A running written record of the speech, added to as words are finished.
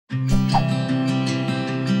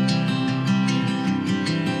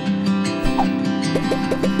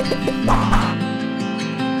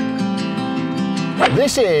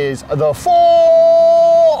This is the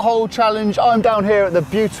four-hole challenge. I'm down here at the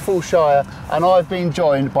beautiful Shire and I've been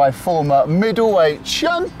joined by former middleweight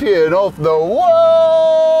champion of the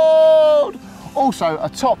world, also a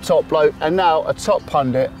top bloke and now a top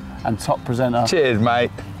pundit and top presenter. Cheers, mate.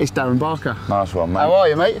 It's Darren Barker. Nice one, mate. How are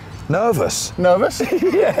you, mate? Nervous. Nervous?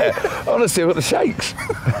 Yeah, honestly, I've got the shakes.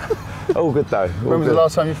 All good though. When was the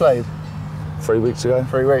last time you played? 3 weeks ago.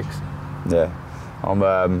 3 weeks? Yeah.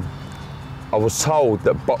 I was told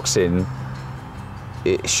that boxing,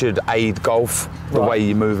 it should aid golf, the way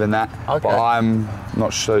you move in that. Okay. But I'm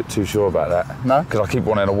not too sure about that. No? Because I keep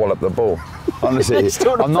wanting to wallop the ball. Honestly,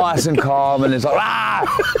 I'm nice and calm and it's like, ah!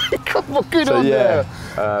 Come on, good on there.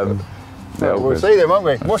 Yeah, we'll see then, won't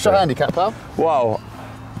we? What's your handicap, pal? Well,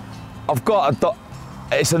 I've got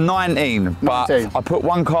it's a 19, but I put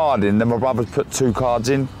one card in, then my brothers put 2 cards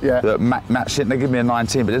in that match it, and they give me a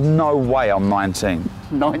 19, but there's no way I'm 19.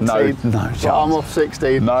 19? No chance. Well, I'm off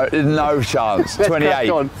 16. No, there's no chance. 28.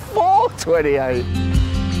 On. 428.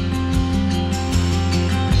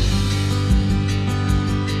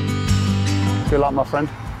 Good luck, my friend.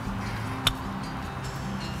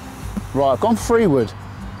 Right, I've gone freeward,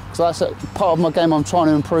 because that's part of my game I'm trying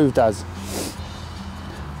to improve, Daz.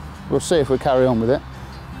 We'll see if we carry on with it.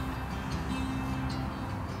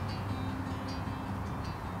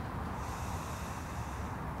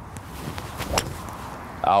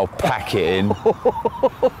 I'll pack it in.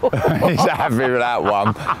 He's happy with that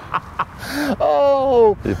one.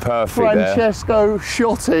 Oh, you're perfect Francesco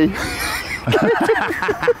Sciotti.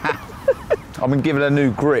 I've been given a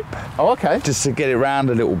new grip. Oh, okay. Just to get it round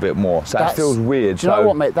a little bit more. So it feels weird. Do you know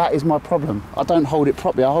what, mate? That is my problem. I don't hold it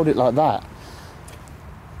properly. I hold it like that.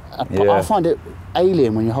 I find it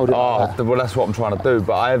alien when you hold it like that. Well, that's what I'm trying to do.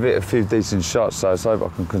 But I have hit a few decent shots, so I hope I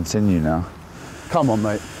can continue now. Come on,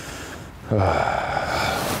 mate.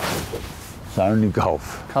 It's only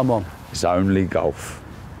golf. Come on. It's only golf.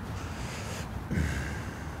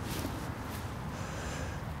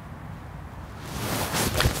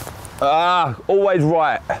 Always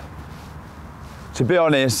right. To be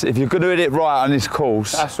honest, if you're going to hit it right on this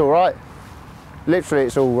course... That's all right. Literally,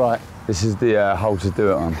 it's all right. This is the hole to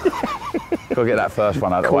do it on. Got to get that first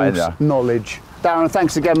one out of the way. Course knowledge. Darren,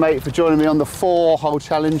 thanks again, mate, for joining me on the 4-hole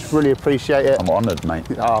challenge. Really appreciate it. I'm honoured, mate.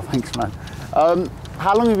 Oh, thanks, man.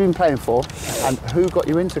 How long have you been playing for, and who got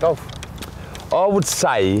you into golf? I would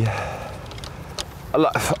say,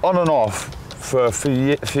 on and off, for a few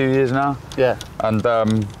years now. Yeah. And,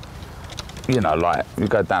 you know, like, you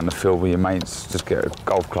go down the field with your mates, just get a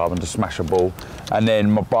golf club and just smash a ball. And then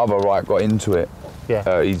my brother, got into it.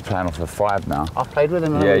 Yeah. He's playing off a 5 now. I played with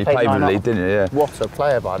him. Yeah, he played with Lee, didn't he? Yeah. What a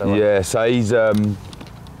player, by the way. Yeah, so he's, I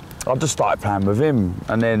just started playing with him.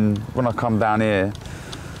 And then when I come down here,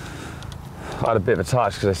 I had a bit of a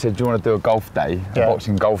touch because I said, do you want to do a golf day, a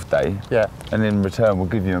boxing golf day? Yeah. And in return, we'll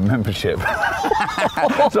give you a membership. So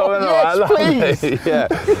I went, yes, please. Yeah.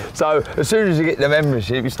 So as soon as you get the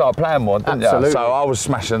membership, you start playing more, didn't you? So I was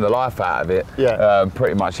smashing the life out of it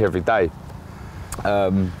pretty much every day.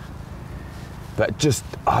 But just,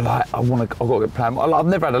 I've got to get playing. I've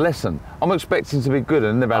never had a lesson. I'm expecting to be good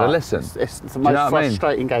and never had a lesson. It's the most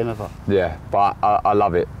frustrating game ever. Yeah, but I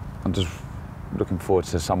love it. I'm just looking forward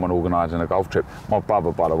to someone organising a golf trip. My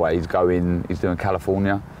brother, by the way, he's doing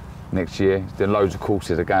California next year. He's doing loads of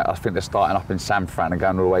courses again. I think they're starting up in San Fran and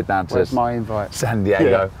going all the way down to my invite? San Diego.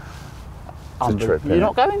 Yeah. It's a trip. You're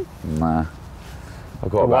not going? Nah. I've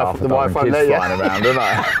got about half a dozen kids flying around, don't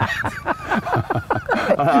I?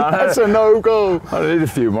 That's a no-go. I need a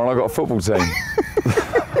few more. I've got a football team.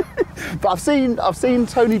 But I've seen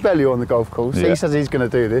Tony Bellew on the golf course. Yeah. He says he's going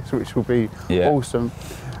to do this, which will be awesome.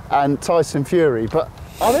 And Tyson Foooore. But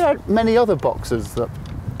are there many other boxers that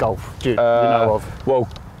golf? Do you know of? Well,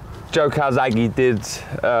 Joe Calzaghe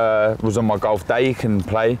was on my golf day. He can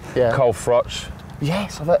play. Yeah. Cole Frotch.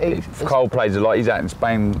 Yes, Cole plays a lot. He's out in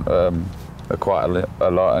Spain quite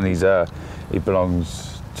a lot, and he belongs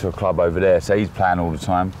to a club over there, so he's playing all the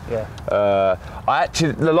time. Yeah.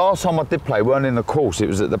 The last time I did play weren't in the course. It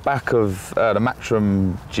was at the back of the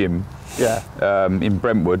Matchroom gym. Yeah. In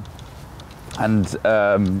Brentwood, and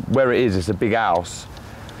where it is, it's a big house,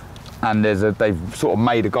 and they've sort of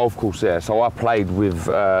made a golf course there. So I played with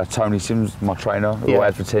Tony Sims, my trainer, who I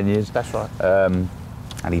had for 10 years. That's right. And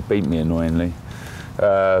he beat me annoyingly.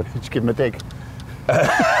 Did you give him a dig?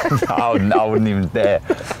 I wouldn't even dare.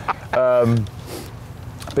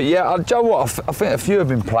 But yeah, Joe, what I think a few have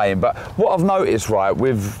been playing. But what I've noticed, right,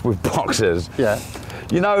 with boxers,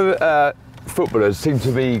 you know, footballers seem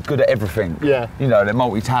to be good at everything. Yeah. You know, they're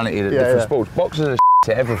multi-talented at different sports. Boxers are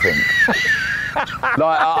at everything.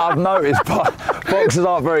 Like I've noticed, boxers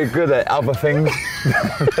aren't very good at other things.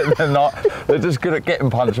 They're just good at getting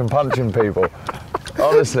punched and punching people.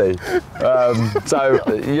 Honestly, so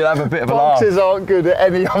you'll have a bit of a laugh. Boxers aren't good at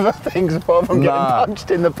any other things apart from getting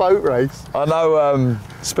punched in the boat race. I know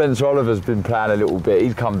Spencer Oliver's been playing a little bit.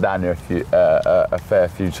 He'd come down here a fair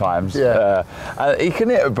few times. Yeah. He can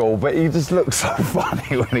hit a ball, but he just looks so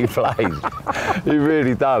funny when he plays. He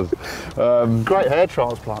really does. Great hair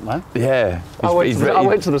transplant, man. Yeah. I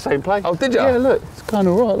went to the same place. Oh, did you? Yeah, look, it's kind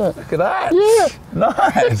of right, look. Look at that. Yeah.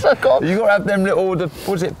 Nice. You got to have them little,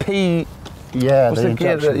 was it P? Yeah, What's the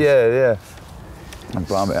gear? Yeah.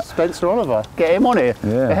 Spencer Oliver, get him on here.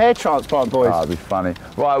 Yeah. The hair transplant, boys. That'd be funny.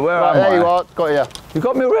 Right, where am I? There you are, got you. You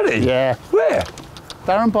got me already? Yeah. Where?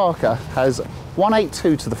 Darren Barker has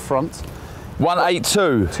 182 to the front,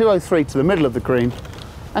 182. 203 to the middle of the green,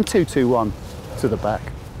 and 221 to the back.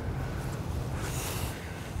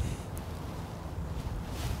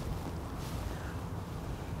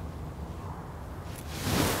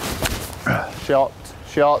 Shot.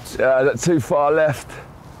 That's too far left.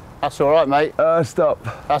 That's all right, mate. Stop.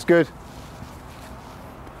 That's good.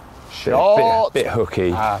 Shot. Bit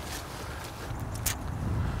hooky.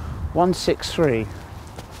 163.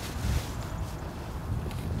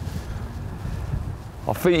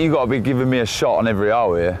 I think you got to be giving me a shot on every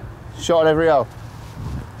hole here. Shot on every hole.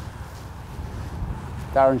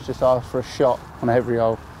 Darren's just asked for a shot on every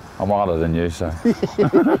hole. I'm harder than you, so.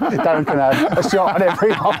 Darren can have a shot on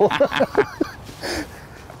every hole.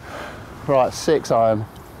 Right, 6 iron.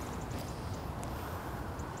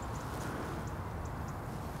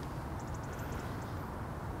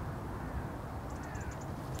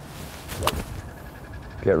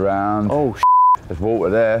 Get round. Oh, there's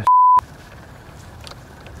water there.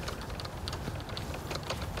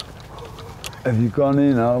 Have you gone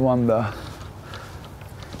in? I wonder.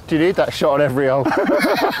 do you need that shot on every hole?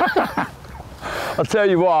 I'll tell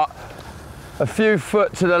you what, a few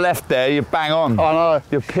foot to the left there, you're bang on. I know.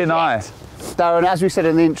 You're pin high. Darren, as we said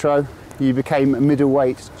in the intro, you became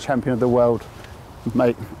middleweight champion of the world.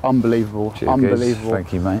 Mate, unbelievable, Cheers, unbelievable.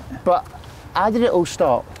 Thank you, mate. But how did it all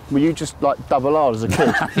start? Were you just like double R as a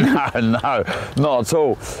kid? No, not at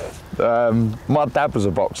all. My dad was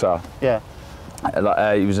a boxer. Yeah.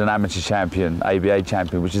 He was an amateur champion, ABA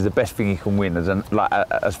champion, which is the best thing he can win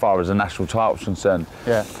as far as a national title's concerned.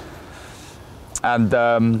 Yeah. And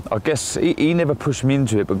I guess he never pushed me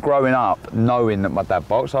into it, but growing up, knowing that my dad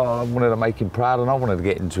boxed, I wanted to make him proud and I wanted to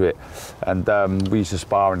get into it. And we used to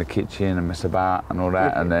spar in the kitchen and mess about and all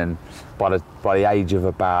that. And then by the age of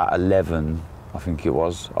about 11, I think it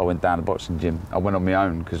was, I went down to the boxing gym. I went on my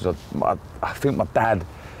own because I think my dad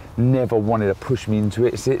never wanted to push me into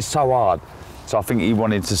it. It's so hard. So I think he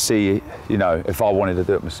wanted to see, you know, if I wanted to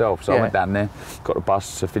do it myself. So I went down there, got the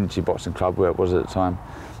bus to Finchley Boxing Club, where it was at the time.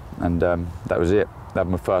 And that was it. That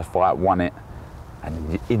was my first fight, won it,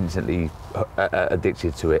 and instantly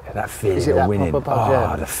addicted to it. That feeling of winning.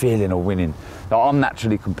 The feeling of winning. Now, I'm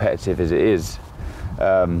naturally competitive as it is,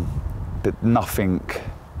 but nothing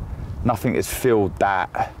has filled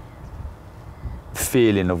that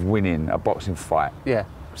feeling of winning a boxing fight. Yeah.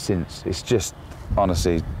 Since. It's just,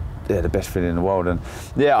 honestly, the best feeling in the world. And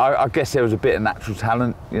yeah, I guess there was a bit of natural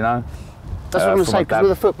talent, you know. That's what I'm going to say, because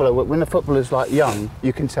with a footballer, when the footballer's like young,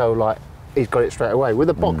 you can tell like he's got it straight away. With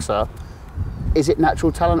a boxer, is it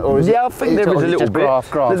natural talent or is it? Yeah, I think there is a little bit.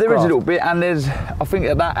 There is a little bit, and there's, I think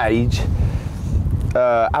at that age,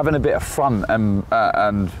 having a bit of front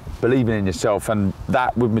and believing in yourself, and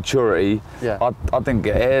that with maturity, I didn't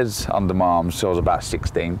get hairs under my arms till I was about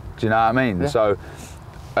 16. Do you know what I mean? Yeah. So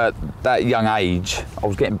at that young age, I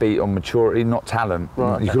was getting beat on maturity, not talent.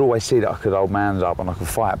 Right, okay. You could always see that I could hold man's up and I could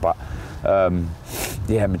fight, but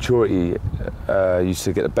yeah, maturity used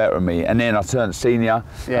to get the better of me. And then I turned senior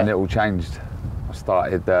and it all changed. I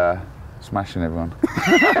started smashing everyone.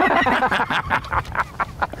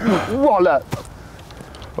 Wallop!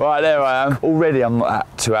 Right, there I am. Already I'm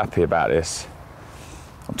not too happy about this.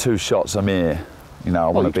 I'm 2 shots, I'm here. You know, I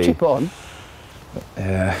want to be... chip on?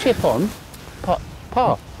 Yeah. Chip on?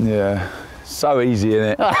 Par? Yeah. So easy,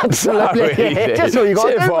 innit? Absolutely. So easy. Just what you got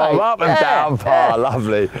to do, Chip on, mate. up and down, par,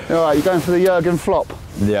 lovely. All right, you're going for the Jurgen flop?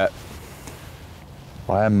 Yeah.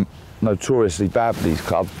 I am notoriously bad with these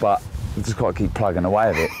clubs, but you've just got to keep plugging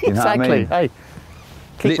away with it. You know what I mean? Hey,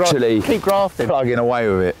 literally keep grafting. Plugging away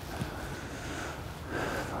with it.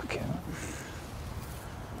 Fucking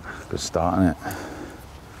good start, isn't it?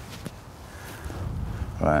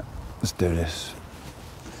 Right, let's do this.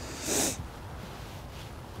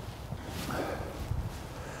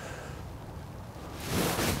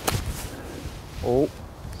 Oh,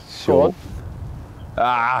 short.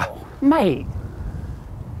 Ah, mate.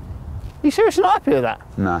 You seriously not happy with that?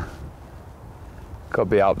 Nah. Got to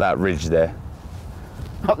be up that ridge there.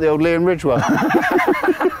 Up the old Liam Ridge one.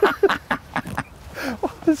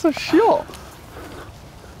 It's a shot.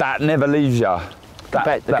 That never leaves you.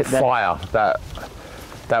 That fire,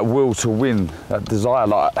 that will to win, that desire.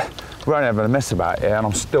 Like, we're only having a mess about it, and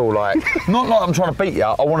I'm still like, not like I'm trying to beat you.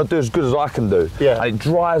 I want to do as good as I can do. Yeah. And it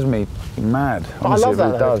drives me mad. Honestly, I love that.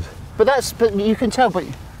 It really does. But you can tell. But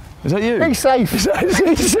is that you? he's safe. He's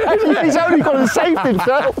only got to save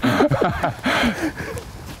himself.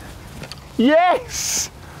 Yes.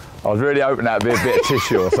 I was really hoping that'd be a bit of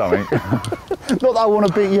tissue or something. Not that I want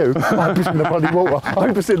to beat you. I hope it's in the bloody water. I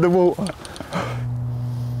hope it's in the water.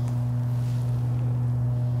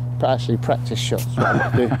 But actually, practice shots. What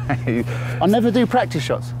I do. I never do practice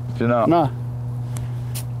shots. Do you know? No.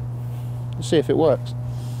 Let's see if it works.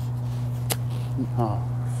 Oh.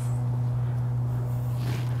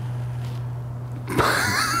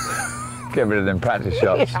 Get rid of them practice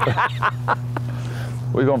shots.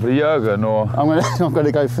 We going for the Jurgen or? I'm going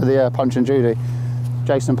to go for the Punch and Judy.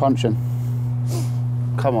 Jason Punchin.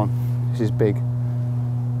 Come on, this is big.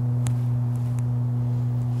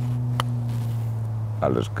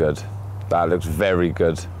 That looks good. That looks very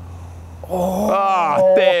good.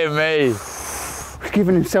 Oh, dear me. He's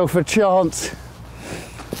giving himself a chance.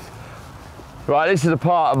 Right, this is a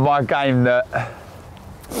part of my game that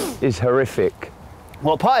is horrific.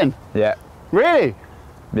 What, putting? Yeah. Really?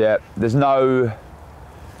 Yeah, there's no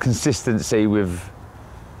consistency with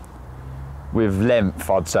length,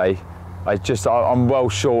 I'd say. I'm well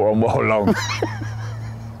short and well long.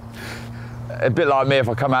 A bit like me if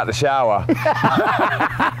I come out the shower.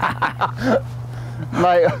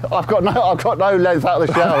 Mate, I've got no length out of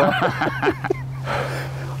the shower.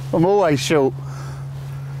 I'm always short.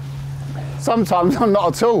 Sometimes I'm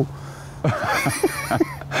not at all.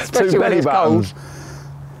 Especially when it's cold.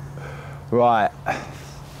 Right.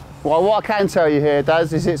 Well, what I can tell you here,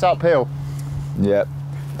 Daz, is it's uphill. Yep.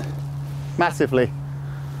 Massively.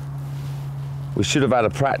 We should have had a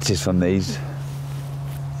practice on these.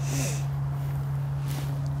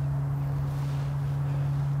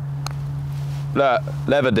 Look,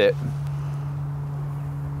 levered it.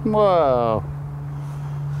 Whoa.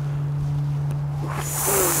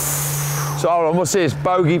 So hold on, what's this?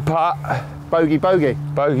 Bogey putt. Bogey, bogey.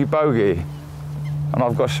 Bogey, bogey. And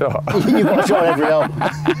I've got a shot. You've got a shot every hole.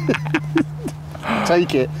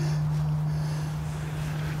 Take it.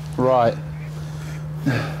 Right.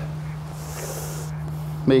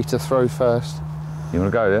 Me to throw first. You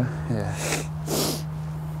want to go there? Yeah.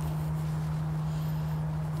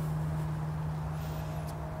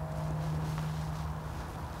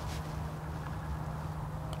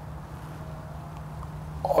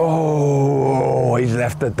 Oh, he's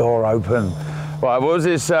left the door open. Right, what was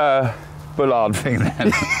this Bullard thing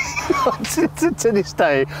then? to this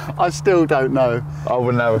day, I still don't know. I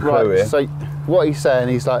wouldn't have a clue Right, here. so what he's saying,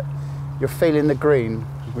 he's like, you're feeling the green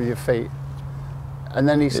with your feet. And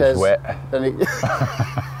then he says... It's wet. Then he,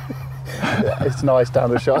 it's nice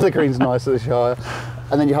down the Shire, the green's nice at the Shire.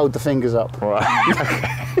 And then you hold the fingers up. Right.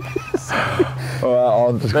 All right,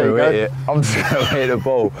 I'm just going to hit it. I'm just going to hit the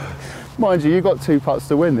ball. Mind you, you've got 2 putts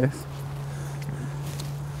to win this.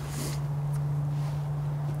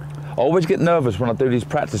 I always get nervous when I do these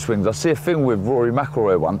practice swings. I see a thing with Rory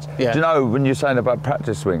McIlroy once. Yeah. Do you know when you're saying about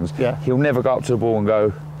practice swings? Yeah. He'll never go up to the ball and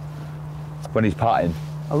go when he's putting.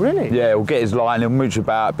 Oh, really? Yeah, he'll get his line, he'll mooch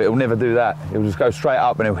about, but he'll never do that. He'll just go straight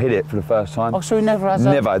up and he'll hit it for the first time. Oh, so he never has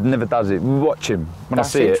that? Never does it. We watch him when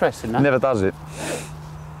That's I see interesting, it. that. Never does it.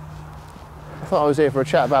 I thought I was here for a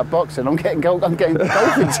chat about boxing. I'm getting golfing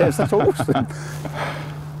tips. That's awesome.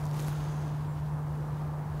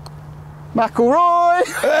 McIlroy!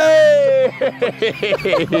 Hey!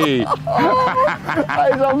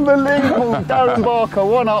 That is unbelievable. Darren Barker,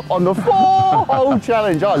 1 up on the 4-hole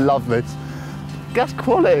challenge. I love this. That's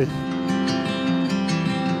quality.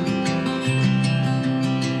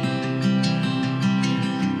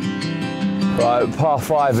 Right, par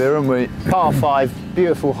 5 here, aren't we? Par 5,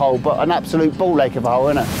 beautiful hole, but an absolute ball lake of a hole,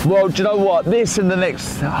 isn't it? Well, do you know what? This and the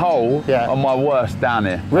next hole are my worst down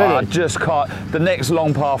here. Really? I just can't. The next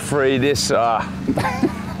long par 3, this. Not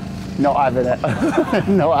having it.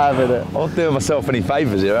 Not having it. I'm not doing myself any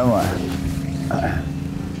favours here, am I?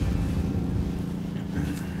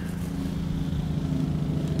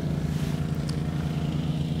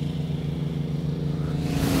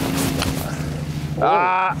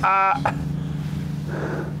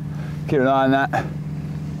 Keep an eye on that.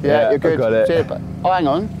 Yeah, you're good. I got it. Cheers, oh, hang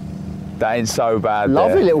on. That ain't so bad.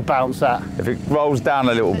 Lovely there. little bounce, that. If it rolls down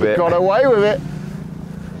a little bit. Got away with it.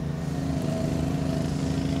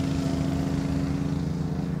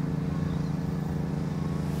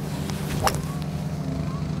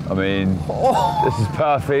 I mean, this is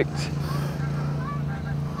perfect.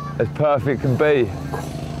 As perfect can be.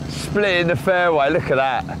 Split in the fairway, look at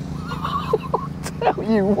that. Tell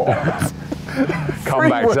you what.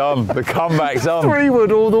 Comeback's on, the comeback's on.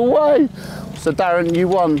 3-wood all the way. So Darren, you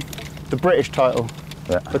won the British title,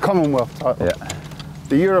 the Commonwealth title,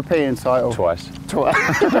 the European title. Twice.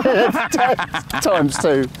 Times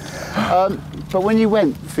 2. But when you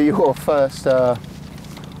went for your first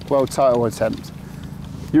world title attempt,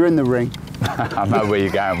 you're in the ring. I know where you're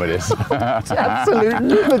going with this. Absolute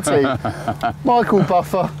liberty. Michael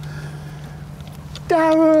Buffer.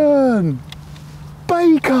 Darren!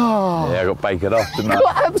 Baker! Yeah, I got bakered off, didn't I?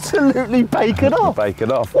 Got absolutely bakered off. Bakered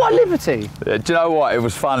off. What liberty? Yeah, do you know what? It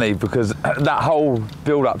was funny because that whole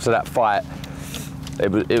build-up to that fight,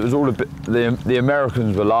 it was all a bit. The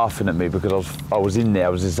Americans were laughing at me because I was in there. I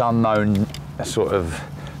was this unknown sort of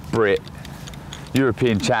Brit,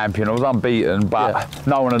 European champion. I was unbeaten, but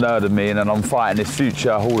no one had heard of me, and then I'm fighting this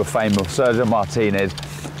future Hall of Famer, Sergio Martinez.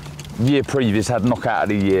 Year previous had knockout of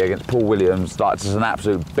the year against Paul Williams, like just an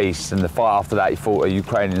absolute beast. And the fight after that, he fought a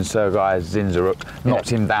Ukrainian Sergei Zinzaruk, knocked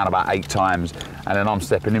him down about 8 times, and then I'm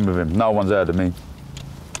stepping in with him. No one's heard of me.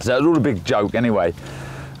 So it was all a big joke anyway.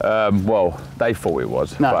 Well, they thought it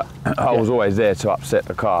was, but I was always there to upset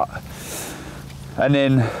the cart. And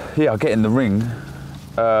then, I get in the ring.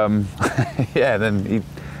 Then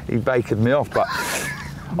he bakered me off. But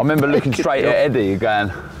I remember looking straight at Eddie,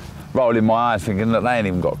 going, rolling my eyes, thinking, look, they ain't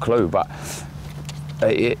even got a clue. But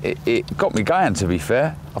it got me going, to be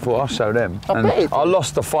fair. I thought, I'll show them. I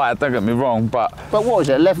lost the fight, don't get me wrong, but what was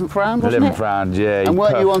it, 11th round, wasn't it? 11th round, yeah. And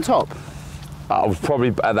weren't you on top? I was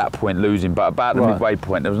probably at that point losing, but about the midway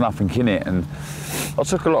point, there was nothing in it. And I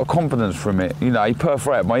took a lot of confidence from it. You know, he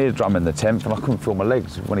perforated my eardrum in the 10th, and I couldn't feel my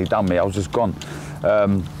legs when he done me. I was just gone.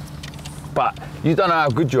 But you don't know how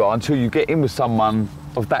good you are until you get in with someone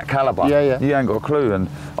of that calibre. You ain't got a clue. And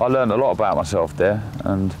I learned a lot about myself there.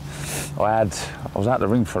 And I was out the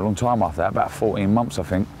ring for a long time after that, about 14 months, I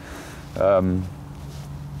think. The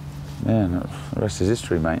rest is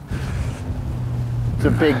history, mate. It's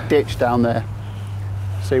a big ditch down there.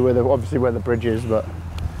 See obviously where the bridge is, but.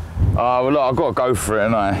 Oh, well, look, I've got to go for it,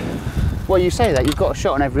 haven't I? Well, you say that, you've got a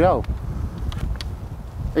shot on every hole.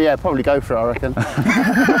 Yeah, probably go for it, I reckon.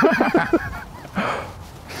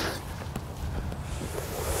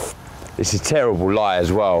 It's a terrible lie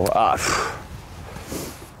as well.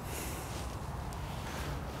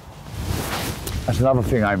 That's another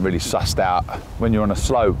thing I ain't really sussed out when you're on a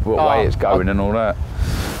slope, what way it's going and all that.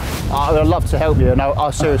 I'd love to help you, and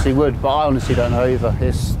I seriously would, but I honestly don't know either.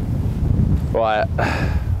 It's... Right,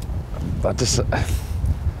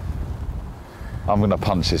 I'm gonna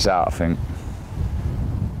punch this out, I think.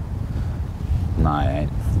 No, I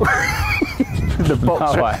ain't.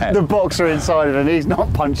 the boxer inside of him, he's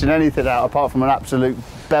not punching anything out apart from an absolute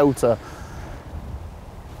belter.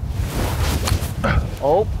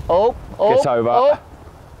 Get over.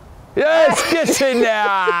 Yes, get in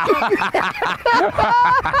there!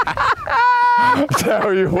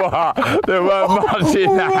 Tell you what, there weren't much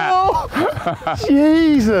in that.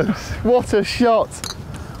 Jesus, what a shot.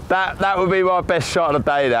 That would be my best shot of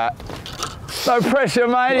the day, that. No pressure,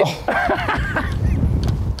 mate.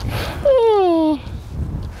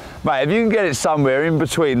 Mate, if you can get it somewhere in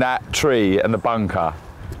between that tree and the bunker,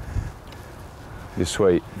 you're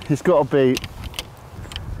sweet. It's got to be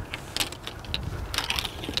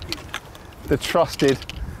the trusted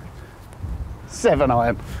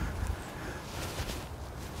 7-iron.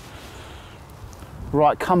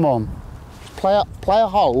 Right, come on. Play a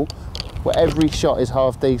hole where every shot is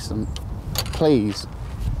half decent, please.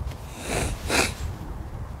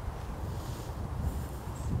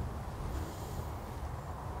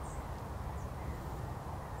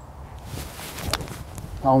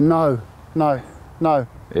 Oh no, no, no,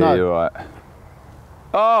 yeah, no. You're right.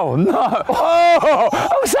 Oh no! Oh,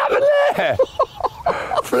 what's happened there?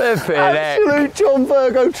 Flipping Absolute John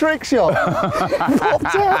Virgo trick shot.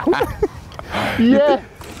 Popped out. Yeah.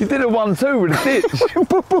 You did a 1-2 with a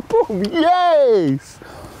ditch. Yes.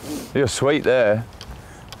 You're sweet there.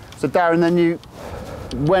 So Darren, then you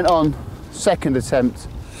went on second attempt,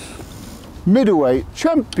 middleweight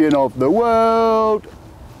champion of the world.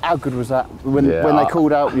 How good was that when they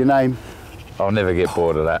called out your name? I'll never get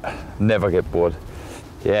bored of that. Never get bored.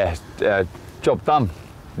 Yeah, job done.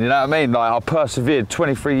 You know what I mean? Like, I persevered.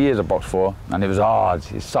 23 years I boxed for, and it was hard.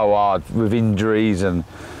 It's so hard with injuries and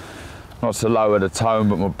not to lower the tone,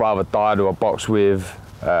 but my brother died who I boxed with.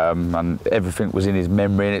 and everything was in his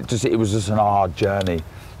memory, and it was just an hard journey.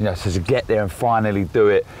 You know, so to get there and finally do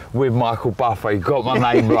it with Michael Buffer, he got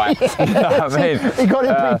my name right. You know what I mean? He got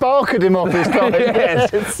him, he barked him off his time.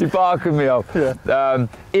 Yes, he barked me off. Yeah.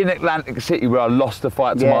 In Atlantic City, where I lost the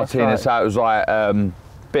fight to Martinez, so it was like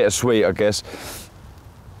bittersweet, I guess.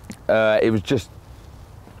 It was just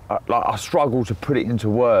like I struggle to put it into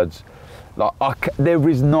words. Like there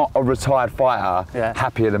is not a retired fighter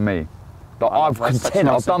happier than me. Like I'm content.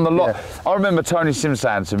 I've done a lot. Yeah. I remember Tony Sims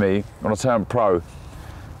saying to me when I turned pro,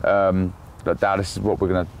 "Look, Dad, this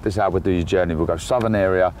is how we'll do your journey. We'll go Southern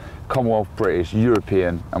area, Commonwealth, British,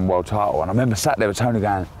 European, and world title." And I remember sat there with Tony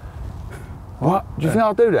going, "What? Do you think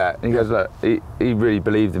I'll do that?" And he goes, "Look," he really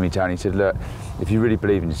believed in me, Tony. He said, "Look, if you really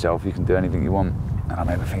believe in yourself, you can do anything you want." And I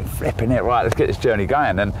remember thinking, flipping it, right, let's get this journey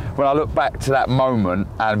going. And when I look back to that moment,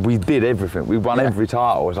 and we did everything, we won every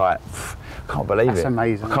title, I was like, I can't believe it. That's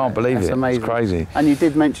amazing. I can't believe it. Amazing. It's crazy. And you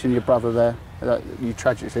did mention your brother there, that you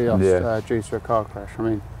tragically lost due to a car crash. I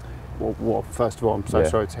mean, well, first of all, I'm so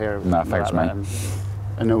sorry to hear No, thanks, mate.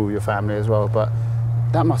 And all your family as well. But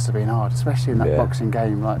that must have been hard, especially in that boxing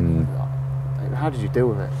game. Like, how did you deal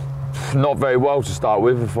with it? Not very well to start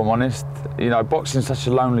with, if I'm honest. You know, boxing's such a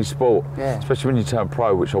lonely sport, especially when you turn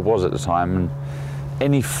pro, which I was at the time. And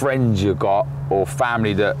any friends you got or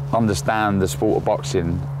family that understand the sport of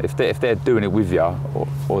boxing, if they're doing it with you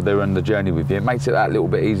or they're on the journey with you, it makes it that little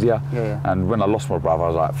bit easier. And when I lost my brother, I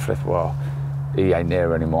was like, flip, well, he ain't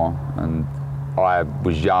there anymore. And I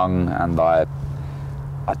was young and I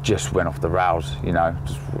just went off the rails, you know,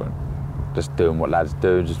 just doing what lads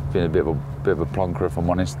do, just being a bit of a plonker, if I'm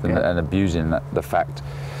honest, and abusing the fact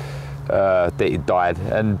that he died.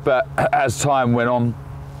 But as time went on,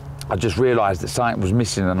 I just realised that something was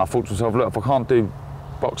missing, and I thought to myself, look, if I can't do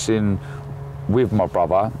boxing with my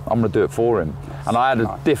brother, I'm going to do it for him. And I had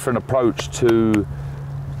a different approach to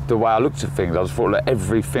the way I looked at things. I just thought, look,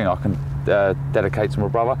 everything I can dedicate to my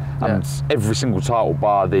brother, and every single title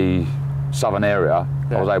bar the Southern area,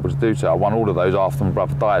 I was able to do so. I won all of those after my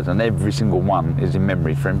brother died, and every single one is in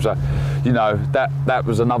memory for him. So, you know, that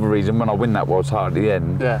was another reason when I win that world title at the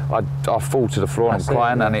end, I fall to the floor and I'm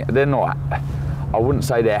crying, and they're not, I wouldn't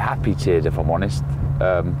say they're happy tears, if I'm honest.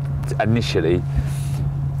 Initially,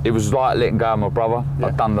 it was like letting go of my brother.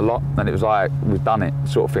 I'd done a lot, and it was like, we've done it,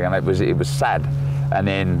 sort of thing, and it was sad. And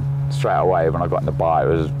then straight away, when I got in the bar,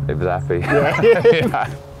 it was happy.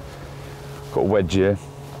 Got a wedge here.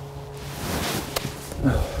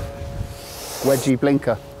 Wedgie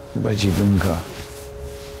Blinker. Wedgie Blinker.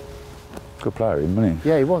 Good player, wasn't he?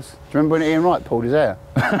 Yeah, he was. Do you remember when Ian Wright pulled his hair?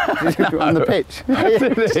 On the pitch?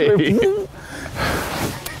 Did he?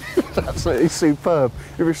 Absolutely superb.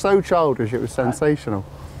 It was so childish, it was sensational.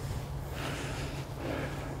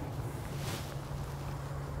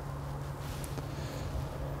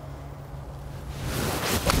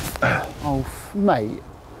 Oh, mate.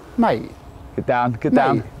 Get down, get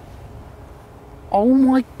down. Oh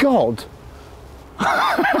my God.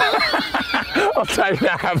 I'll take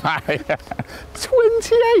that, mate.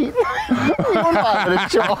 28. You're not having a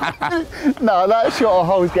shot. No, that shot will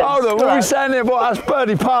hold getting Hold on, what are we saying here about us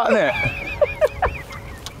birdie parting it?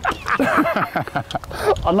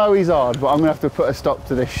 I know he's hard, but I'm going to have to put a stop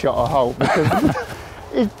to this shot of hole because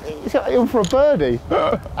he's in for a birdie.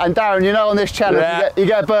 And Darren, you know on this channel, you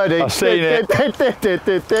get a birdie. I've seen it.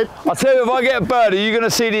 I'll tell you, if I get a birdie, you're going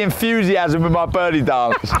to see the enthusiasm with my birdie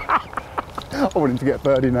dance. I want him to get a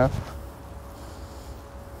birdie now.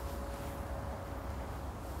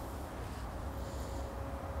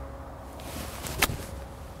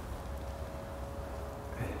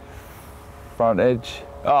 Front edge.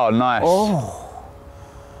 Oh, nice. Oh.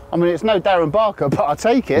 I mean, it's no Darren Barker, but I'll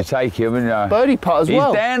take it. You take him, wouldn't you? Birdie putt as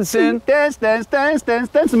well. He's dancing. Dance, dance, dance, dance,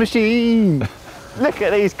 dance machine. Look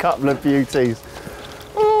at these couple of beauties.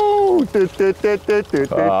 Oh,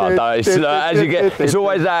 no, as you get, it's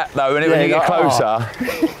always that though, when you get closer.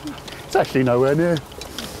 It's actually nowhere near.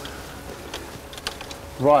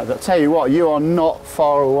 Right, but I'll tell you what, you are not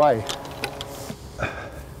far away.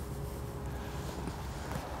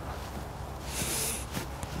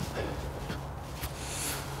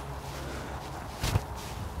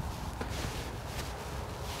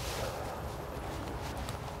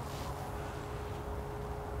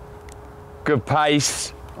 Good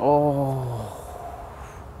pace. Oh.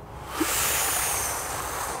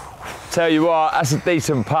 Tell you what, that's a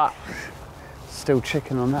decent putt. Still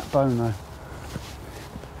chicken on that bone though.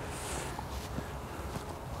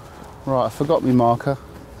 Right, I forgot my marker.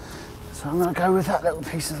 So I'm going to go with that little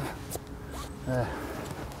piece of... There.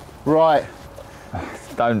 Right.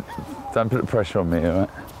 Don't put the pressure on me, all right?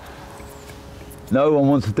 No one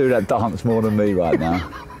wants to do that dance more than me right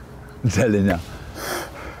now. I'm telling you.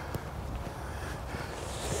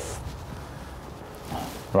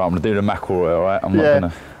 Right, I'm going to do the mackerel, all right? I'm not going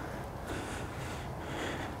to...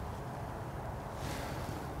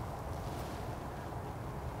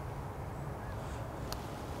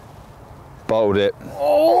 Bottled it.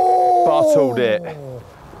 Oh! Bottled it.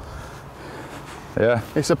 Yeah?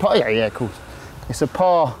 It's a par, yeah, of course. It's a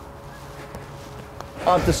par.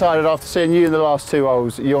 I've decided after seeing you in the last 2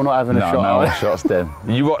 holes, you're not having a shot. No, my shot's dead.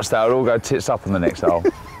 You watch that, it'll all go tits up on the next hole.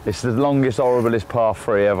 It's the longest, horriblest par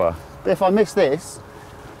 3 ever. If I miss this,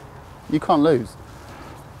 you can't lose.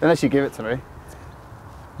 Unless you give it to me.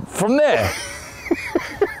 From there?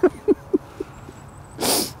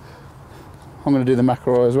 I'm going to do the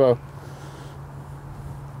mackerel as well.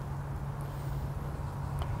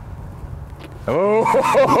 Oh!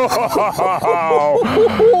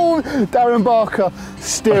 Darren Barker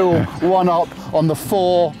still 1 up on the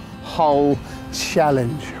 4-hole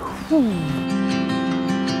challenge.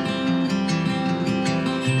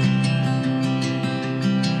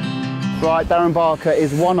 Right, Darren Barker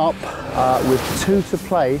is 1 up with 2 to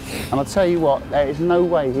play, and I'll tell you what, there is no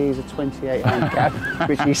way he's a 28 handicap,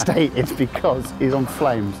 which he stated because he's on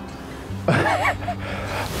flames.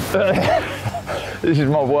 This is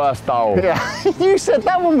my worst hole. Yeah, you said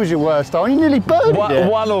that one was your worst hole, and you nearly birdied it.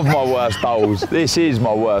 One of my worst holes. This is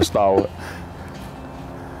my worst hole.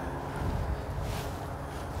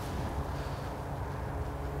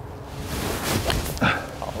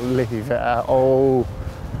 I'll leave it out. Oh.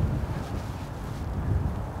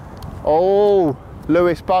 Oh,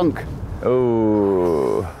 Lewis Bunk.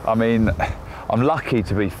 Oh, I mean, I'm lucky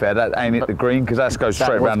to be fair. That ain't hit the green because that's goes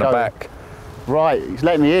straight round the back. Right, he's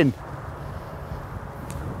letting me in.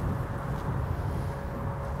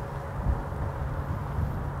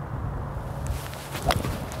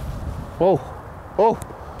 Oh, oh,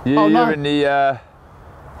 You're in the,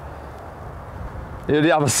 you're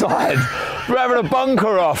the other side. We're having a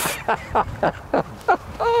bunker off.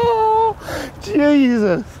 Oh,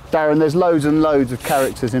 Jesus. Darren, there's loads and loads of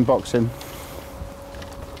characters in boxing.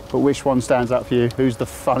 But which one stands out for you? Who's the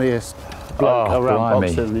funniest bloke around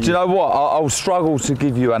boxing? Do you know what? I'll struggle to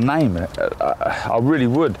give you a name. I really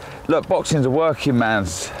would. Look, boxing's a working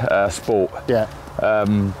man's sport. Yeah.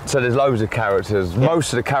 So there's loads of characters. Yeah.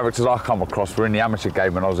 Most of the characters I come across were in the amateur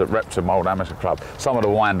game when I was at Repton, my old amateur club. Some of the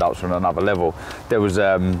wind-ups were on another level. There was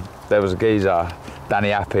a geezer,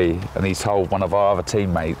 Danny Appy, and he told one of our other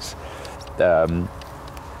teammates,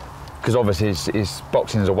 because obviously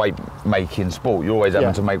boxing is a weight-making sport. You're always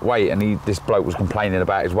having to make weight, and this bloke was complaining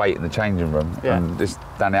about his weight in the changing room. Yeah. And this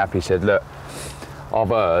Danny Appy said, look, I've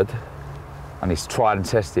heard, and it's tried and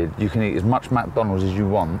tested, you can eat as much McDonald's as you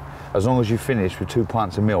want, as long as you finish with 2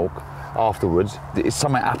 pints of milk afterwards.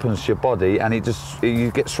 Something happens to your body, and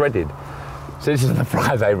you get shredded. So this is on the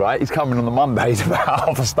Friday, right? He's coming on the Monday, he's about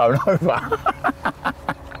half a stone over.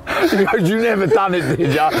 He goes, you never done it, did you?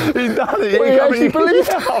 He's done it. Well, you actually believe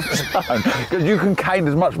that? Because you can cane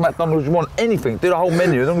as much McDonald's as you want, anything, do the whole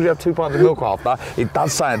menu, as long as you have 2 pints of milk after, it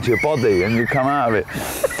does something to your body and you come out of it.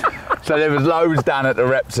 So there was loads down at the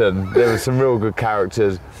Repton. There were some real good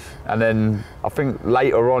characters. And then I think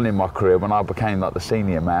later on in my career, when I became like the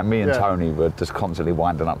senior man, me and Tony were just constantly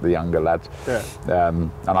winding up the younger lads. Yeah.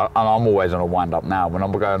 And I'm always on a wind up now. When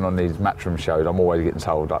I'm going on these matchroom shows, I'm always getting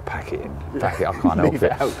told like, pack it in, pack it. I can't help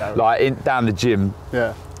it. Like down the gym.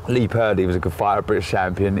 Yeah. Lee Purdy was a good fighter, British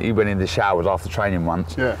champion. He went in the showers after training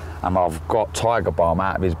once. Yeah. And I've got Tiger Balm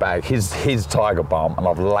out of his bag, his Tiger Balm, and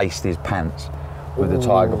I've laced his pants with the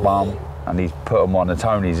Tiger Balm. And he's put them on and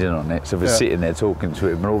Tony's in on it. So we're sitting there talking to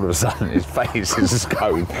him and all of a sudden his face is just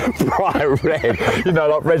going bright red. You know,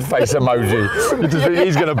 like red face emoji. You just think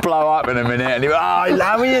he's going to blow up in a minute and he went, oh,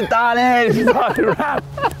 love what you done here.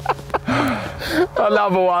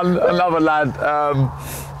 Another one, another lad.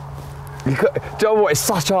 Do you know what? It's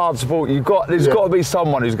such a hard sport. There's got to be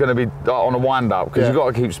someone who's going to be on a wind up because you've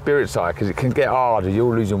got to keep spirits high because it can get harder. You're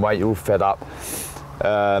all losing weight, you're all fed up.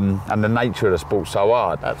 And the nature of the sport's so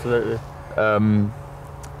hard. Absolutely.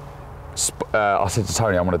 I said to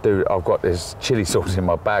Tony, I've got this chili sauce in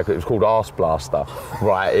my bag. It was called Arse Blaster,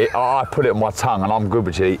 right? I put it on my tongue and I'm good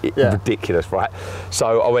with chili. Ridiculous, right?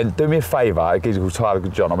 So I went, do me a favour, a geezer called Tyler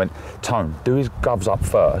John. I went, Tone, do his gloves up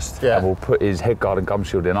first and we'll put his head guard and gum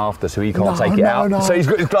shield in after so he can't take it out. No. So he's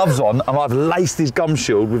got his gloves on and I've laced his gum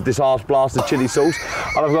shield with this Arse Blaster chili sauce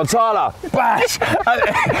and I've gone, Tyler, bash!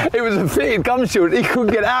 And it was a fitted gum shield, he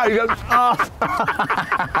couldn't get out. He goes, ah!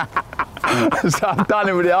 So I've done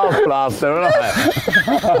it with the half blaster, haven't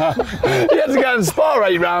I? You had to go and spar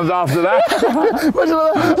 8 rounds after that.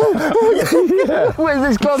 Where's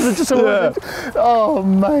this gloves are just all Oh,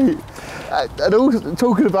 mate. And also,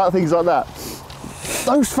 talking about things like that,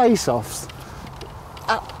 those face-offs,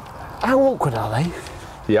 how awkward are they?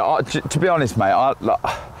 Yeah, to be honest, mate,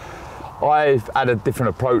 I've had a different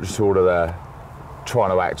approach to all of the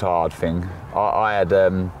trying to act hard thing. I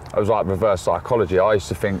was like reverse psychology. I used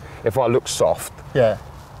to think if I look soft,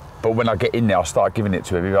 but when I get in there, I start giving it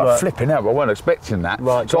to him. He'd be like, flipping out, I wasn't expecting that.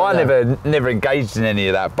 Right, so I never engaged in any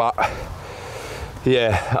of that, but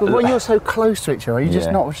yeah. But when you're so close to each other, you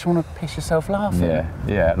just want to piss yourself laughing.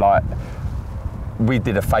 Yeah, like we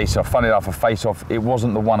did a face-off. Funny enough, a face-off, it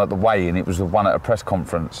wasn't the one at the weigh-in, it was the one at a press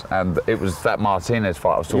conference, and it was that Martinez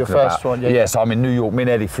fight I was talking about. Your first one, yeah. So I'm in New York, me and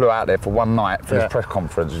Eddie flew out there for one night for this press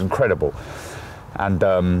conference. It was incredible. And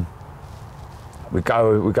we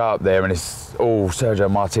go up there and it's all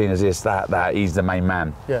Sergio Martinez, this, that, he's the main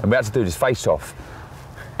man. Yeah. And we had to do this face-off.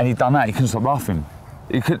 And he'd done that, he couldn't stop laughing.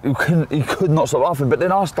 He could not stop laughing, but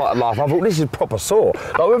then I started laughing. I thought, this is proper sore.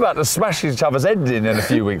 Like, we're about to smash each other's heads in a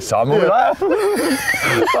few weeks' time. And we're like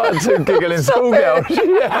two giggling schoolgirls.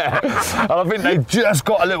 Yeah. And I think they just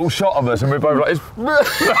got a little shot of us and we're both like,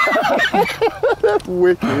 That's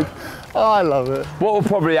wicked. Oh, I love it. What will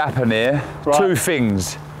probably happen here, two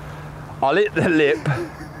things. I'll hit the lip,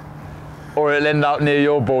 or it'll end up near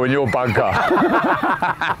your ball in your bunker.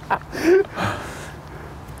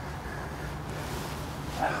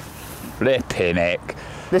 Flipping heck.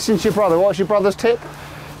 Listen to your brother. What's your brother's tip?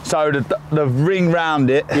 So the ring round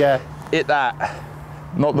it, hit that,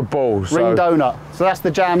 not the ball. Ring donut. So that's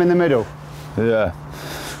the jam in the middle. Yeah.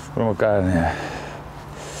 Where am I going here?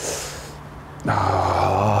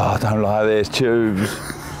 Oh, I don't like this, tubes.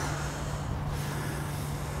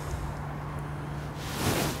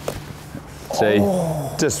 See,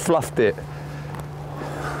 just fluffed it.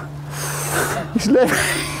 He's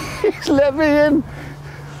let me in.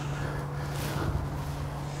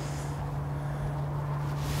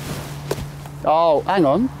 Oh, hang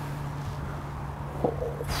on.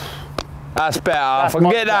 That's better.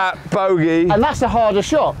 Forget that bogey. And that's a harder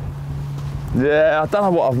shot. Yeah, I don't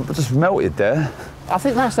know what I've just melted there. I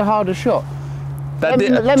think that's the harder shot. Let me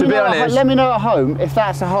know at home if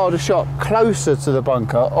that's a harder shot closer to the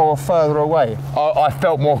bunker or further away. I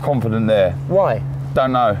felt more confident there. Why?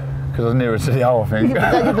 Don't know, because I was nearer to the hole, I think.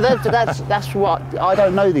 That's what, I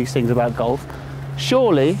don't know these things about golf.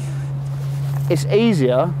 Surely it's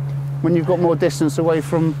easier when you've got more distance away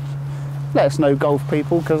from, let us know golf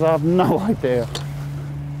people, because I have no idea.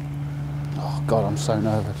 Oh God, I'm so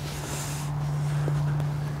nervous.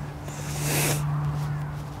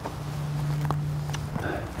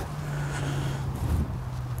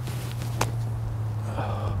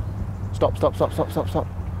 Stop.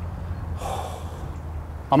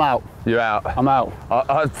 I'm out. You're out? I'm out.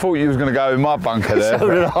 I thought you was going to go in my bunker there. So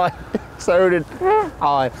did I. So did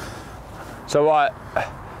I. So right,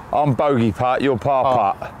 I'm bogey putt, you're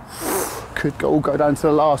par putt. Could all go down to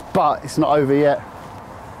the last, but it's not over yet.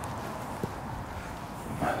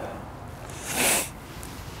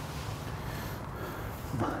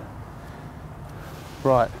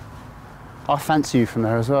 Right. I fancy you from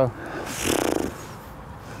there as well.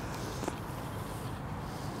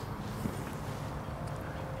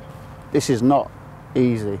 This is not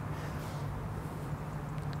easy.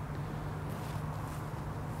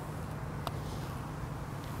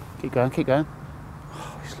 Keep going.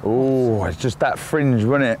 Oh, it's just that fringe,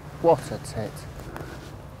 wasn't it? What a tit.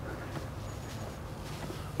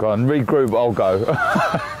 Go on, regroup, I'll go.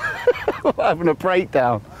 We're having a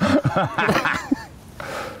breakdown.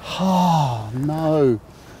 Oh, no.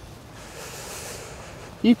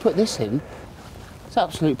 You put this in, it's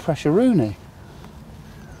absolute pressure Rooney.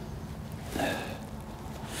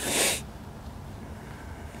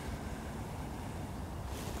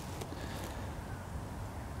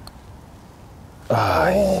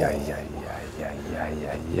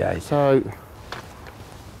 So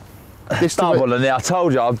this double, and I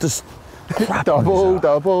told you, I'm just double.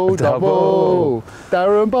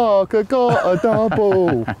 Darren Barker got a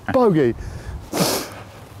double. Bogey.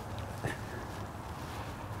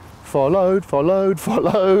 Followed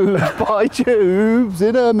by tubes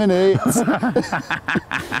in a minute.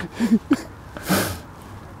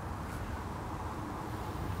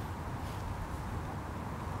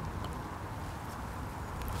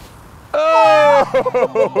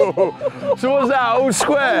 So what's that, all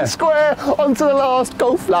square? Square onto the last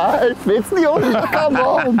golf life. It's the only, come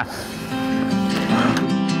on.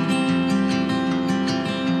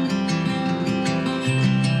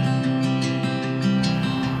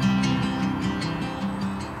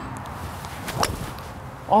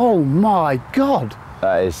 Oh my God.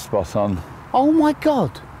 That is spot on. Oh my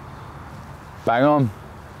God. Bang on.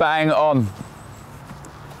 Bang on.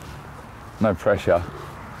 No pressure.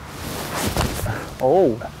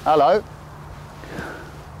 Oh, hello.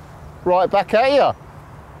 Right back at you.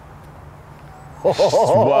 It's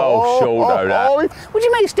well short though, that. What do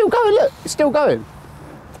you mean? It's still going, look. It's still going.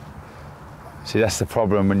 See, that's the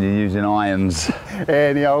problem when you're using irons.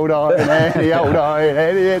 Any old iron, any old iron,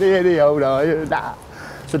 any old iron. Nah.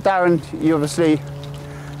 So Darren, you obviously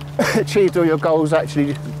achieved all your goals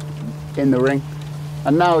actually in the ring.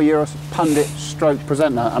 And now you're a pundit stroke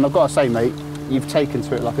presenter. And I've got to say, mate, you've taken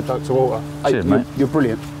to it like a duck to water. Cheers, mate. You're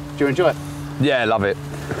brilliant. Do you enjoy it? Yeah, I love it.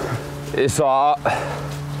 It's like,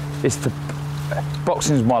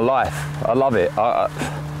 boxing's my life. I love it.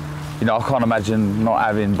 You know, I can't imagine not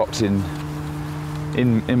having boxing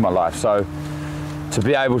in my life. So to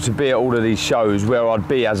be able to be at all of these shows where I'd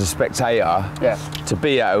be as a spectator, yeah, to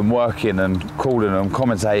be at them working and calling and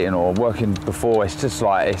commentating or working before, it's just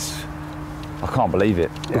like, I can't believe it,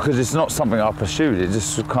 because it's not something I pursued. It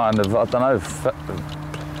just kind of, I don't know,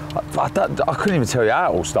 I couldn't even tell you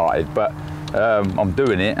how it all started, but I'm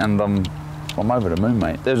doing it and I'm over the moon,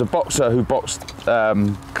 mate. There's a boxer who boxed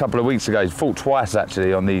a couple of weeks ago. He fought twice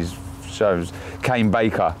actually on these shows, Kane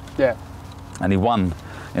Baker. Yeah. And he won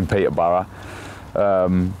in Peterborough.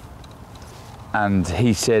 And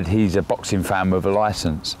he said he's a boxing fan with a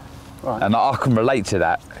licence. Right. And I can relate to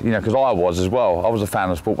that, you know, because I was as well. I was a fan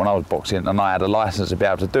of sport when I was boxing, and I had a licence to be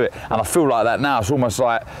able to do it. And I feel like that now. It's almost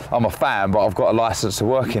like I'm a fan, but I've got a licence to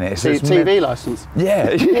work in it. So TV licence? Yeah,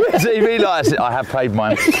 TV licence. I have paid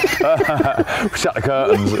mine. Shut the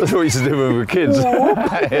curtains. That's what we used to do when we were kids.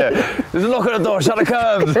 Yeah. There's a knock on the door. Shut the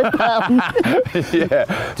curtains.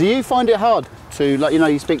 Yeah. Do you find it hard to, like, you know,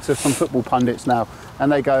 you speak to some football pundits now,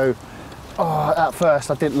 and they go, oh, at first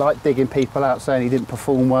I didn't like digging people out saying he didn't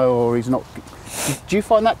perform well or he's not. Do you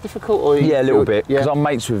find that difficult? Or yeah, a little bit, because I'm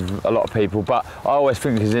mates with a lot of people, but I always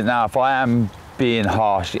think, is it now, if I am being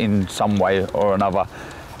harsh in some way or another,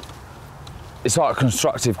 it's like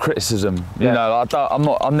constructive criticism. You know,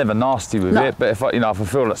 I'm never nasty with it, but if I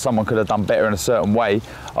feel that someone could have done better in a certain way,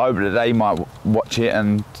 I hope that they might watch it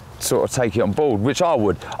and sort of take it on board, which I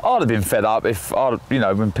would. I'd have been fed up if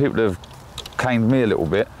when people have caned me a little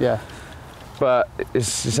bit. Yeah. But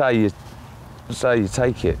it's how you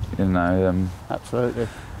take it, you know. Absolutely.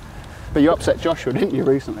 But you upset Joshua, didn't you,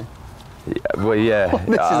 recently? Yeah, well, yeah.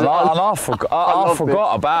 and I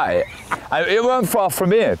forgot about it. It weren't far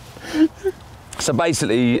from here. So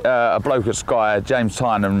basically, a bloke at Sky, James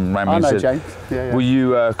Tyson, rang me and said, James. Yeah. "Will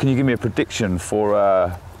you? Can you give me a prediction for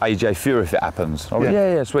AJ Foooore if it happens?" I went,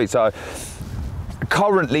 yeah, sweet. So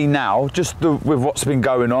currently now, just with what's been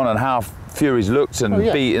going on and how Fury's looked and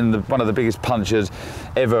beaten one of the biggest punchers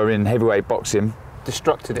ever in heavyweight boxing.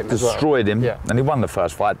 Destroyed him and he won the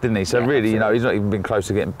first fight, didn't he? So really, absolutely. He's not even been close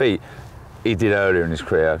to getting beat. He did earlier in his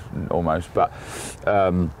career, almost, but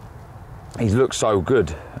he's looked so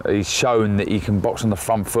good. He's shown that he can box on the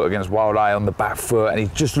front foot against Wild Eye on the back foot, and he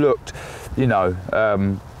just looked,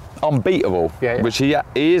 unbeatable, which he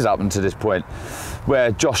is up until this point,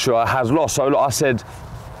 where Joshua has lost. So I said,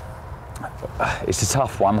 it's a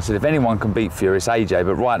tough one. I said, if anyone can beat Fury, it's AJ,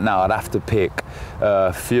 but right now I'd have to pick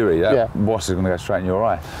Fury. That boss is going to go straight in your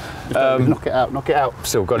eye. Knock it out.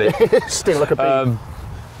 Still got it. Still like a beat.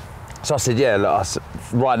 So I said,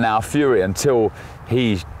 right now, Fury, until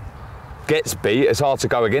he gets beat, it's hard to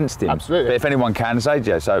go against him. Absolutely. But if anyone can, it's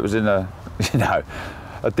AJ. So it was in a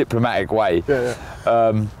diplomatic way.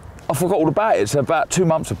 I forgot all about it. So about 2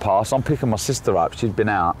 months have passed. I'm picking my sister up. She'd been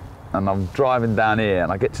out. And I'm driving down here,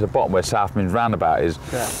 and I get to the bottom where Southmin's roundabout is,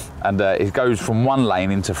 and it goes from one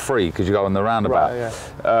lane into 3 because you go on the roundabout. Right,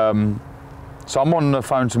 so I'm on the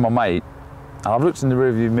phone to my mate, and I've looked in the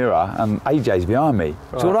rearview mirror, and AJ's behind me.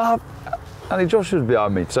 Right. So and Joshua's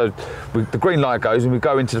behind me. So the green light goes, and we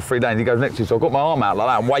go into the 3 lanes. He goes next to me, so I've got my arm out like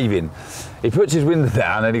that, I'm waving. He puts his window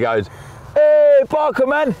down, and he goes, "Hey, Parker,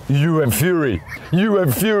 man, you and Fury.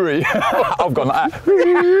 I've gone like that.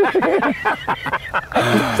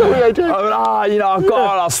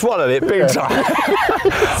 I swallowed it big time.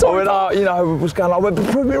 I was going like, well,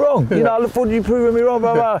 prove me wrong. What do you proving me wrong,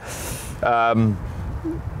 blah, blah.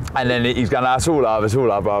 And then he's going, it's all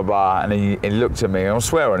up, blah, blah. And he looked at me, and I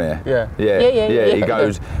swear on here. Yeah.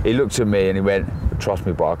 He looked at me and he went, trust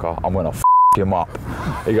me, Barker, I'm going to f him up.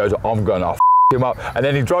 He goes, I'm going to f him up. And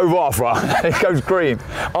then he drove off, right? He goes green.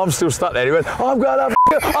 I'm still stuck there. He went, I'm going to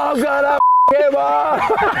f him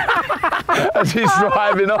up! As he's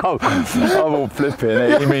driving off. I'm all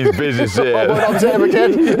flipping. He means business here. Well, I'm to him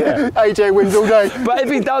again. Yeah. AJ wins all day. But if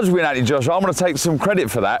he does win, Andy Joshua, I'm going to take some credit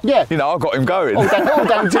for that. Yeah. You know, I got him going. All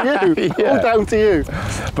down to you. Yeah. All down to you.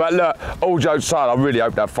 But look, all jokes aside, I really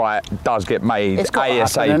hope that fight does get made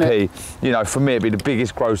ASAP. Happen, you know, for me, it'd be the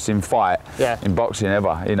biggest grossing fight in boxing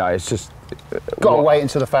ever. You know, it's just... Got to wait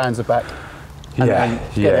until the fans are back. And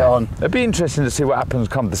get it on. It'd be interesting to see what happens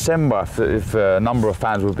come December, if a number of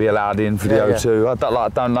fans will be allowed in for the O2. I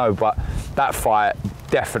don't know, but that fight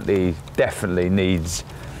definitely needs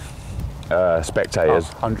spectators.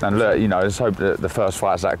 Oh, and look, you know, let's hope that the first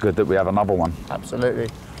fight's that good that we have another one. Absolutely.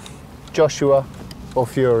 Joshua or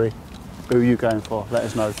Foooore, who are you going for? Let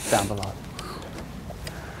us know down below.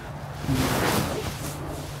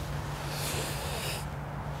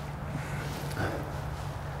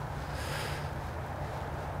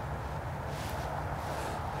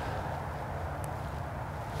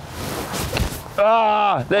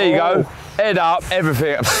 Ah, there you go. Head up,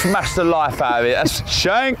 everything. I've smashed the life out of it. That's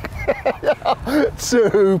shank.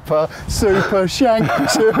 Super shank.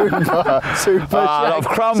 Super shank. I've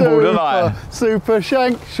crumbled, haven't I? Super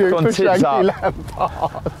shank. Super shanky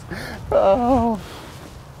Lampard. Oh.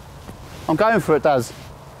 I'm going for it, Daz.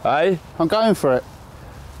 Hey? I'm going for it.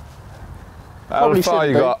 How far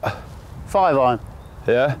you got? 5 iron.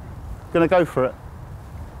 Yeah? Gonna go for it.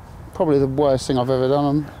 Probably the worst thing I've ever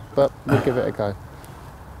done, but we'll give it a go.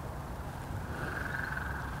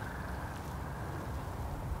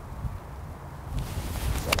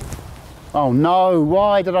 Oh no,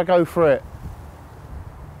 why did I go for it?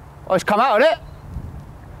 Oh, it's come out of it?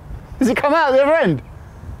 Has it come out at the other end?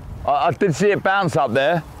 I did see it bounce up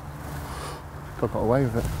there. I got away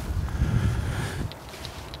with it.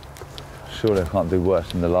 Surely I can't do worse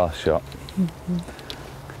than the last shot.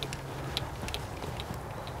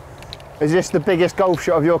 Is this the biggest golf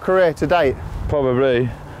shot of your career to date? Probably.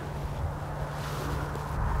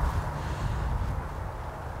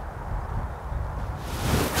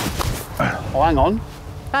 Oh, hang on.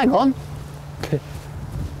 Hang on.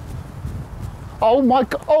 Oh my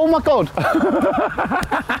god. Oh my god.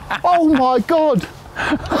 Oh my god.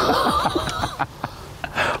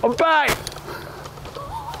 I'm back.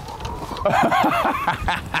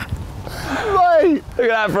 Mate. Look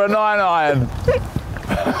at that for a 9-iron.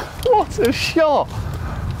 What a shot.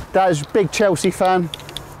 That is a big Chelsea fan.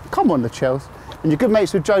 Come on, the Chelsea. And you're good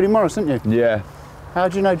mates with Jody Morris, aren't you? Yeah. How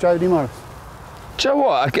do you know Jody Morris? Do you know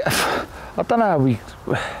what? I don't know how we...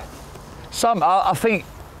 I think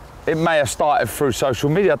it may have started through social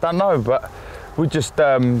media, I don't know, but we just,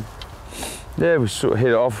 yeah, we sort of hit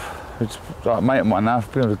it off. It's like a mate of mine now, it's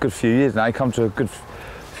been a good few years now. He come to a good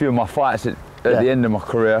few of my fights at the end of my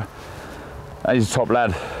career. And he's a top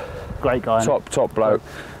lad. Great guy. Top bloke.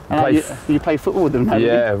 You play football with them now?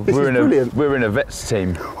 Yeah, brilliant. we're in a vets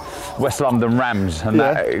team, West London Rams, and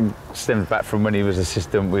that stems back from when he was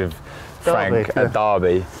assistant with Frank at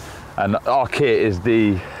Derby. And our kit is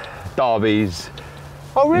the Derby's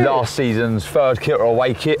last season's third kit or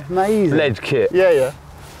away kit. Amazing. Ledge kit. Yeah, yeah.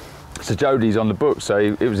 So Jody's on the book, so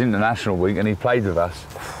it was international week and he played with us.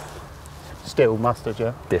 Still mustard,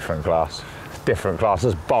 yeah? Different class,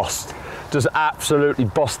 just bossed. Just absolutely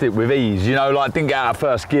bossed it with ease, you know, like didn't get out of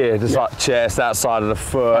first gear, just like chest, outside of the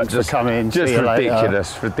foot, just come in, just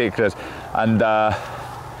ridiculous. And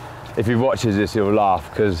if he watches this, he'll laugh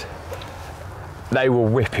because they were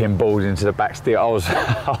whipping balls into the back stick. I was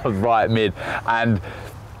right mid, and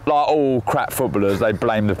like all crap footballers, they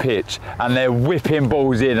blame the pitch, and they're whipping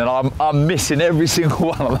balls in, and I'm missing every single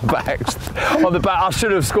one on the back. On the back, I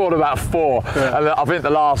should have scored about 4, and I think the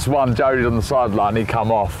last one, Jody on the sideline, he come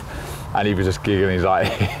off. And he was just giggling, he's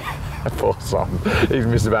like, poor son, he's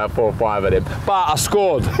missed about 4 or 5 of them. But I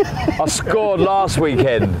scored. I scored last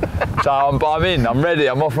weekend. So I'm in, I'm ready,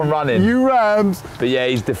 I'm off and running. You Rams. But yeah,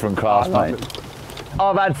 he's different class, mate.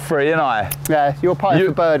 I've had 3, ain't I? Yeah, you're playing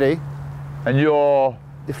for birdie. And you're...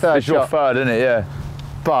 Your third it's your third, isn't it? Yeah.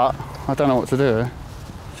 But I don't know what to do.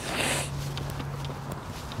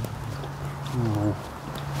 Oh.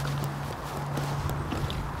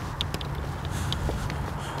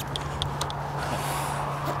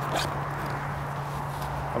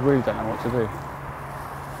 I really don't know what to do.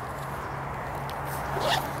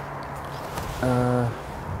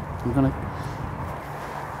 I'm gonna.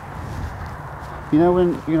 You know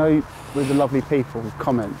when with the lovely people who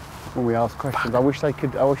comment when we ask questions. I wish we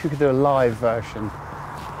could do a live version,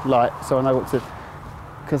 like so I know what to.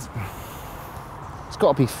 Because it's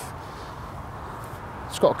got to be.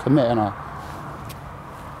 It's got to commit, and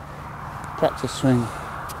practice swing,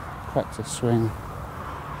 practice swing,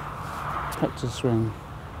 practice swing.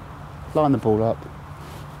 Line the ball up.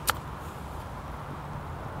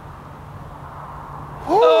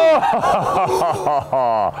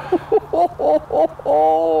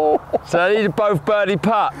 So these are both birdie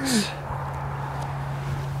putts.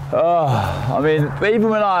 Oh, I mean, even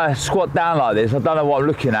when I squat down like this, I don't know what I'm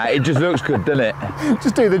looking at. It just looks good, doesn't it?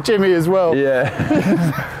 Just do the Jimmy as well. Yeah.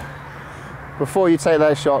 Before you take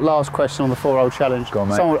that shot, last question on the 4-hole challenge. Go on,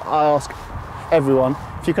 mate. I ask everyone,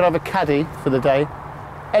 if you could have a caddy for the day,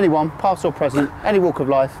 anyone, past or present, any walk of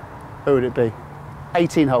life, who would it be?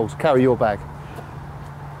 18 holes, carry your bag.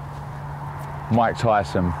 Mike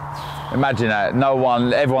Tyson. Imagine that. No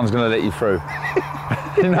one, everyone's going to let you through.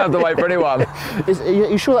 You don't have to wait for anyone. Are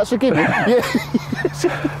you sure that's a given? Yeah.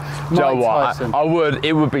 Joe, what? I would.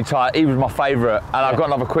 It would be Tyson. He was my favourite, and I've got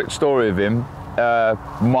another quick story of him.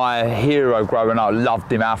 My hero growing up,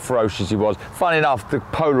 loved him, how ferocious he was. Funny enough, the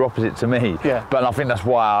polar opposite to me. Yeah. But I think that's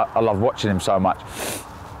why I love watching him so much.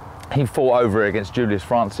 He fought over against Julius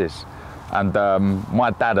Francis. And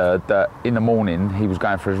my dad heard that in the morning he was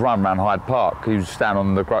going for his run around Hyde Park. He was standing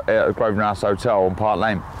on the Grosvenor House Hotel on Park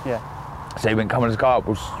Lane. Yeah. So he went, come on, let's go up,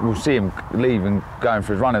 we'll see him leave and going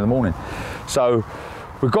for his run in the morning. So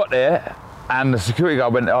we got there and the security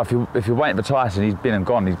guard went, oh, if you're waiting for Tyson, he's been and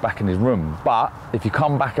gone, he's back in his room. But if you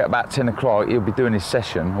come back at about 10 o'clock, he'll be doing his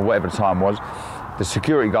session, or whatever the time was. The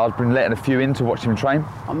security guard's been letting a few in to watch him train.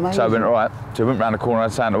 Amazing. So I went, all right. So we went round the corner,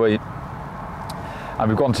 had something to eat. And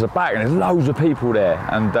we've gone to the back and there's loads of people there.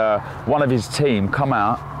 And one of his team come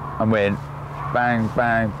out and went bang,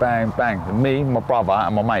 bang, bang, bang. Me, my brother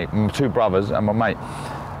and my mate, my two brothers and my mate.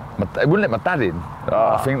 They wouldn't let my dad in.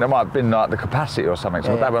 I think there might have been like the capacity or something.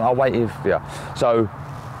 So my dad went, I'll wait here for you. So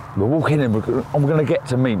we're walking in, I'm gonna get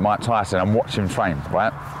to meet Mike Tyson and watch him train,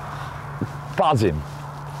 right? Buzzing.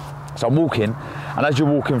 So I'm walking, and as you're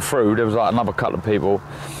walking through, there was like another couple of people.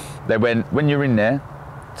 They went, when you're in there,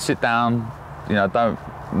 sit down, you know,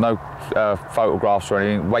 no photographs or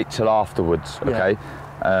anything, wait till afterwards, okay?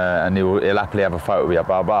 And he'll happily have a photo with you,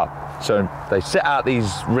 blah, blah. So they set out these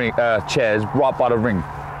chairs right by the ring.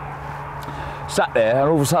 Sat there, and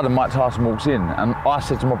all of a sudden Mike Tyson walks in, and I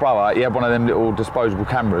said to my brother, he had one of them little disposable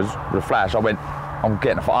cameras with a flash. I went, I'm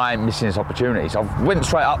getting, I ain't missing this opportunity. So I went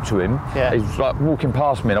straight up to him. Yeah. He was like walking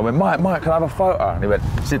past me, and I went, Mike, can I have a photo? And he went,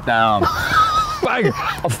 sit down. Bang!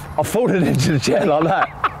 I folded into the chair like that.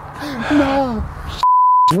 No.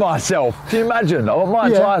 Myself. Can you imagine?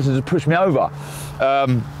 Mike Tyson just pushed me over.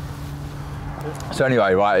 So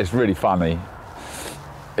anyway, right, it's really funny.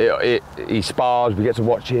 He spars, we get to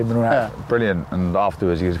watch him and all that. Yeah. Brilliant. And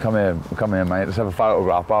afterwards he goes, come here mate, let's have a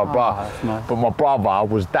photograph, blah, blah. That's nice. But my brother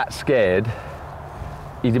was that scared,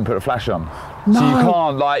 he didn't put a flash on. No.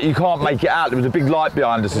 So you can't make it out. There was a big light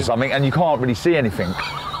behind us or something and you can't really see anything.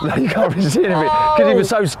 You can't really see anything. Because he was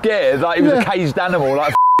so scared, like he was a caged animal,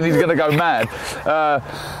 like he's gonna go mad.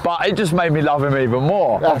 But it just made me love him even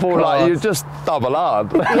more. I thought like you're just double hard.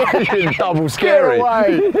 Double scary.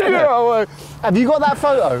 Get away. Have you got that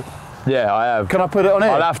photo? Yeah, I have. Can I put it on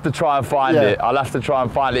here? I'll have to try and find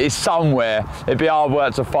it. It's somewhere. It'd be hard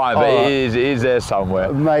work to find, but it is there somewhere.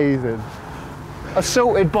 Amazing.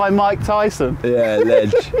 Assaulted by Mike Tyson. Yeah,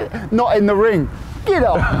 ledge. Not in the ring. Get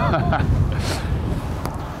up.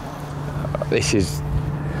 This is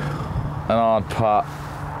an hard putt.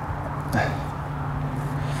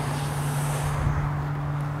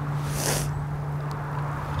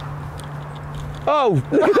 Oh!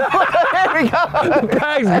 Here we go! The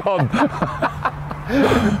bag's gone!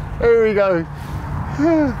 Here we go.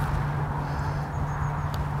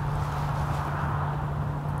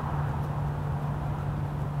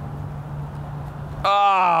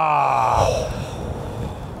 Ah!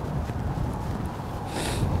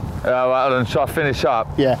 Well, shall I finish up?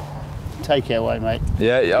 Yeah. Take it away, mate.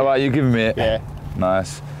 Yeah, all right, you're giving me it? Yeah.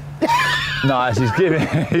 Nice. Nice, he give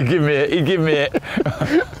me it.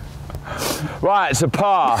 Right, it's a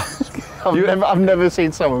par. I've never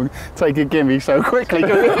seen someone take a gimme so quickly.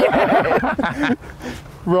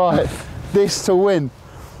 Right, this to win.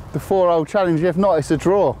 The 4-hole challenge, if not, it's a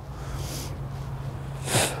draw.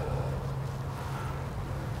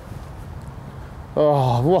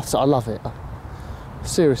 Oh, what? I love it. I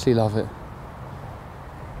seriously love it.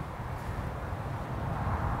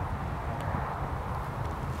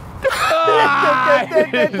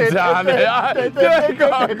 He's going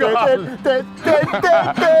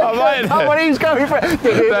for it.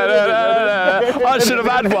 I should have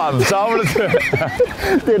had one, so I'm going to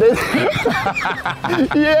do it.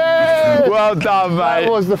 Yeah! Well done, mate. That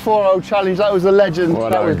was the 4-hole challenge. That was a legend. Well,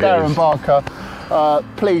 that was Darren Barker.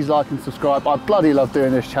 Please like and subscribe. I bloody love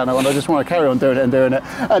doing this channel and I just want to carry on doing it and doing it.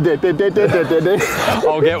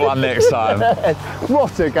 I'll get one next time.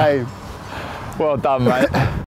 What a game. Well done, mate.